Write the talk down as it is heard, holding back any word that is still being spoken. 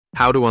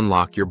How to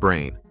unlock your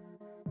brain.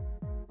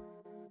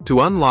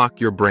 To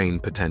unlock your brain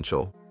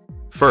potential,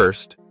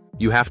 first,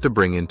 you have to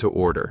bring into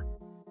order.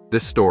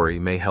 This story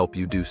may help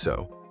you do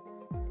so.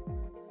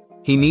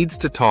 He needs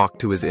to talk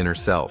to his inner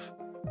self.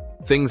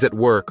 Things at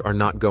work are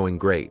not going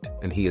great,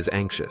 and he is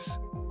anxious.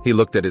 He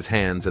looked at his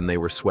hands and they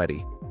were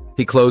sweaty.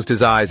 He closed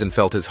his eyes and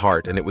felt his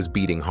heart, and it was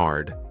beating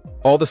hard.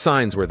 All the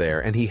signs were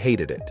there, and he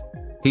hated it.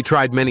 He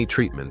tried many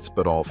treatments,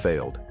 but all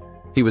failed.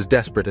 He was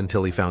desperate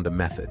until he found a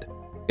method.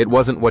 It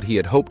wasn't what he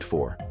had hoped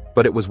for,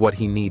 but it was what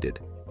he needed.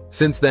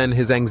 Since then,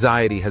 his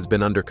anxiety has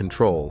been under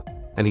control,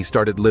 and he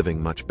started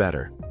living much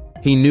better.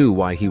 He knew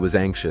why he was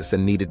anxious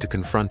and needed to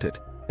confront it,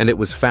 and it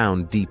was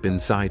found deep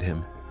inside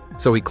him.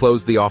 So he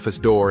closed the office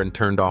door and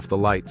turned off the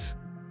lights.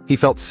 He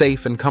felt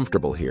safe and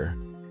comfortable here.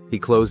 He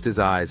closed his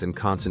eyes and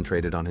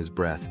concentrated on his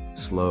breath,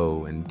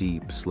 slow and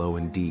deep, slow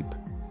and deep.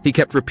 He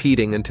kept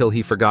repeating until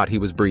he forgot he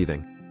was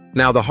breathing.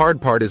 Now the hard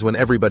part is when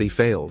everybody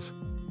fails.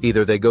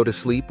 Either they go to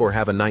sleep or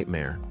have a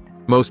nightmare.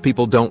 Most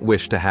people don't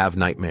wish to have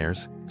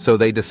nightmares, so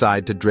they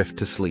decide to drift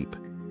to sleep.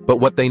 But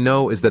what they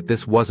know is that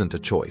this wasn't a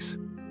choice.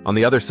 On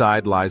the other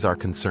side lies our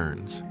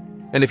concerns.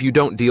 And if you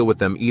don't deal with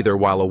them either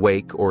while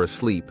awake or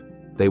asleep,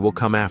 they will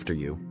come after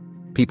you.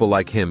 People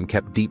like him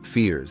kept deep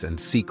fears and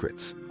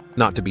secrets,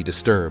 not to be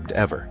disturbed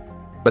ever.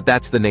 But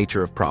that's the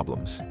nature of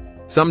problems.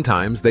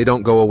 Sometimes they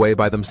don't go away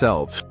by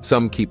themselves.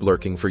 Some keep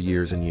lurking for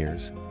years and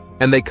years.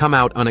 And they come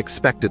out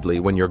unexpectedly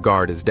when your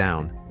guard is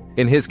down.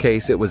 In his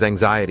case, it was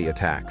anxiety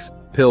attacks.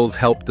 Pills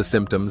helped the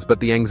symptoms, but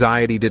the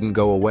anxiety didn't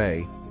go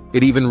away.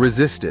 It even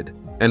resisted,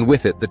 and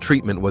with it, the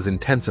treatment was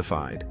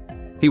intensified.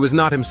 He was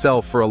not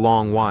himself for a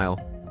long while.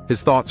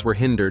 His thoughts were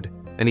hindered,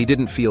 and he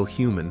didn't feel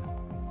human.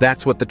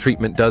 That's what the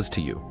treatment does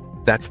to you.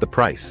 That's the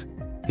price.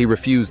 He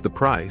refused the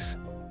price,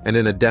 and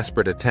in a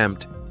desperate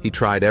attempt, he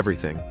tried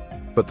everything.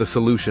 But the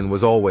solution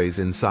was always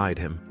inside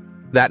him.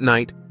 That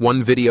night,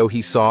 one video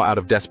he saw out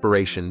of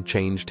desperation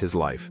changed his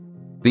life.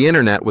 The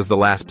internet was the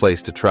last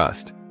place to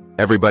trust.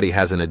 Everybody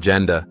has an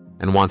agenda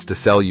and wants to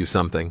sell you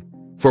something.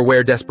 For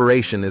where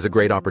desperation is a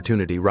great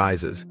opportunity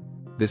rises.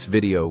 This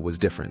video was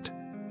different.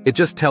 It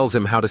just tells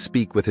him how to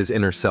speak with his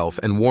inner self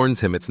and warns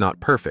him it's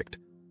not perfect,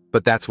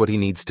 but that's what he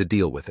needs to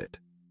deal with it.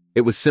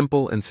 It was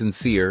simple and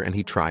sincere, and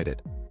he tried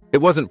it.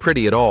 It wasn't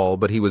pretty at all,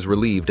 but he was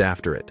relieved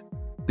after it.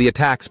 The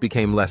attacks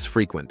became less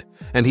frequent,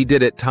 and he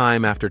did it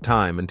time after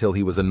time until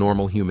he was a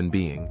normal human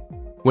being.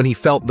 When he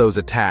felt those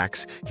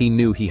attacks, he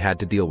knew he had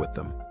to deal with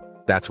them.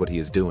 That's what he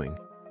is doing.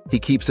 He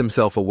keeps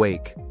himself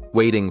awake,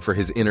 waiting for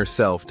his inner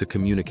self to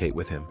communicate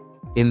with him.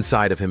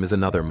 Inside of him is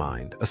another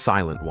mind, a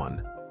silent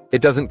one.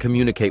 It doesn't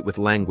communicate with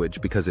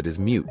language because it is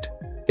mute.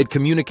 It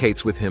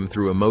communicates with him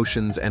through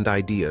emotions and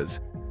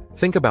ideas.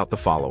 Think about the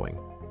following.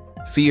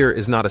 Fear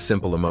is not a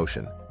simple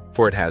emotion,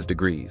 for it has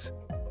degrees.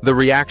 The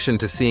reaction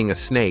to seeing a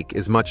snake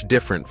is much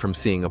different from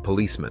seeing a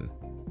policeman.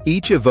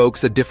 Each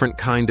evokes a different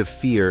kind of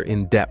fear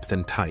in depth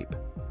and type.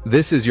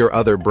 This is your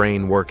other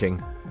brain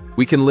working.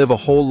 We can live a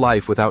whole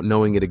life without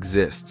knowing it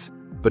exists,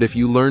 but if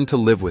you learn to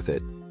live with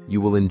it, you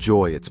will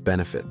enjoy its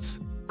benefits.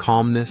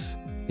 Calmness,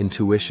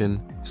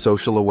 intuition,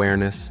 social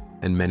awareness,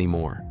 and many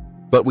more.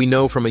 But we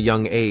know from a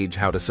young age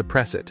how to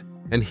suppress it,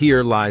 and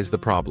here lies the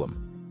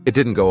problem. It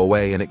didn't go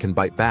away and it can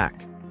bite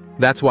back.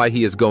 That's why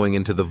he is going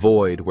into the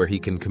void where he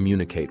can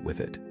communicate with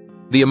it.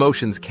 The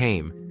emotions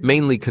came,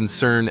 mainly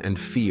concern and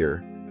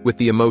fear. With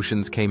the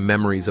emotions came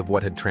memories of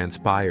what had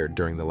transpired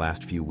during the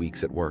last few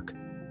weeks at work.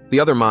 The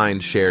other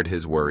mind shared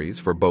his worries,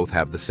 for both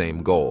have the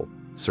same goal,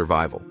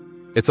 survival.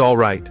 It's all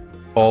right.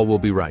 All will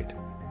be right.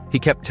 He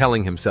kept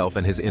telling himself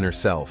and his inner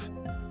self.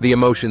 The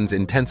emotions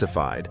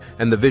intensified,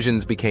 and the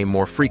visions became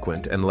more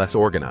frequent and less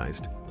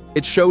organized.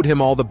 It showed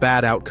him all the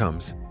bad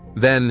outcomes.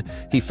 Then,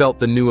 he felt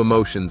the new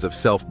emotions of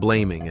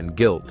self-blaming and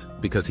guilt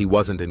because he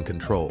wasn't in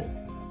control.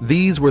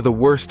 These were the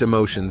worst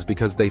emotions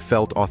because they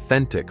felt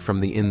authentic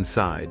from the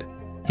inside.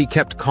 He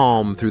kept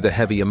calm through the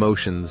heavy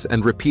emotions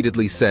and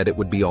repeatedly said it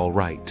would be all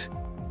right.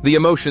 The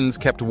emotions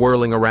kept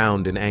whirling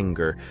around in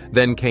anger.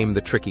 Then came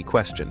the tricky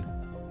question.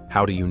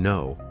 How do you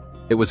know?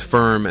 It was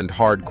firm and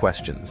hard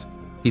questions.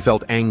 He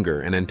felt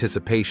anger and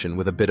anticipation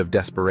with a bit of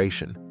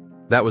desperation.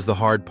 That was the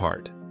hard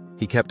part.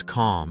 He kept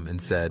calm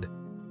and said,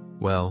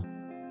 "Well,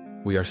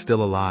 we are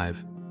still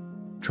alive.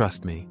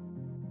 Trust me."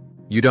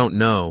 "You don't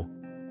know,"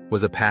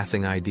 was a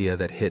passing idea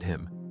that hit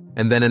him.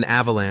 And then an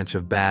avalanche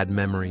of bad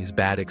memories,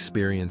 bad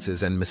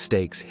experiences, and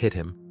mistakes hit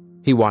him.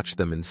 He watched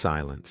them in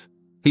silence.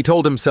 He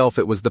told himself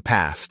it was the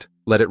past.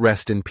 Let it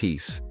rest in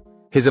peace.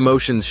 His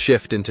emotions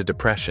shift into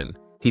depression.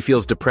 He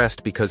feels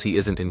depressed because he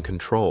isn't in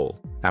control.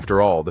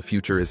 After all, the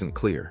future isn't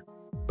clear.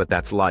 But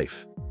that's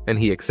life, and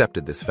he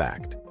accepted this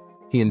fact.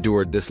 He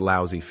endured this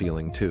lousy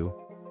feeling too.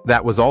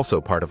 That was also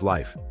part of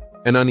life.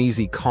 An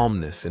uneasy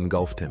calmness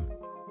engulfed him.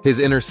 His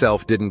inner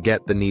self didn't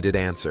get the needed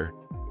answer,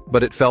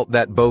 but it felt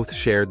that both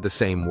shared the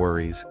same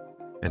worries,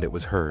 and it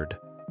was heard.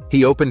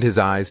 He opened his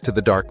eyes to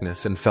the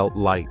darkness and felt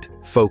light,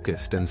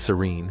 focused, and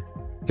serene.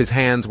 His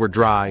hands were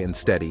dry and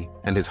steady,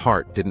 and his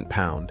heart didn't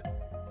pound.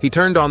 He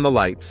turned on the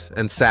lights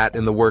and sat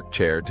in the work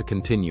chair to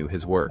continue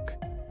his work.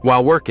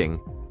 While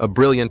working, A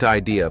brilliant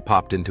idea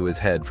popped into his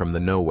head from the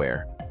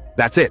nowhere.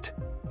 That's it,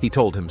 he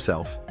told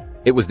himself.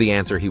 It was the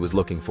answer he was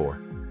looking for.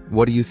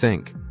 What do you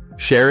think?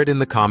 Share it in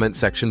the comment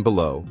section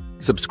below,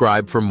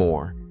 subscribe for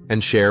more,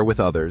 and share with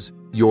others.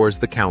 Yours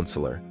the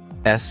Counselor,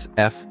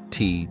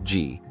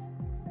 SFTG.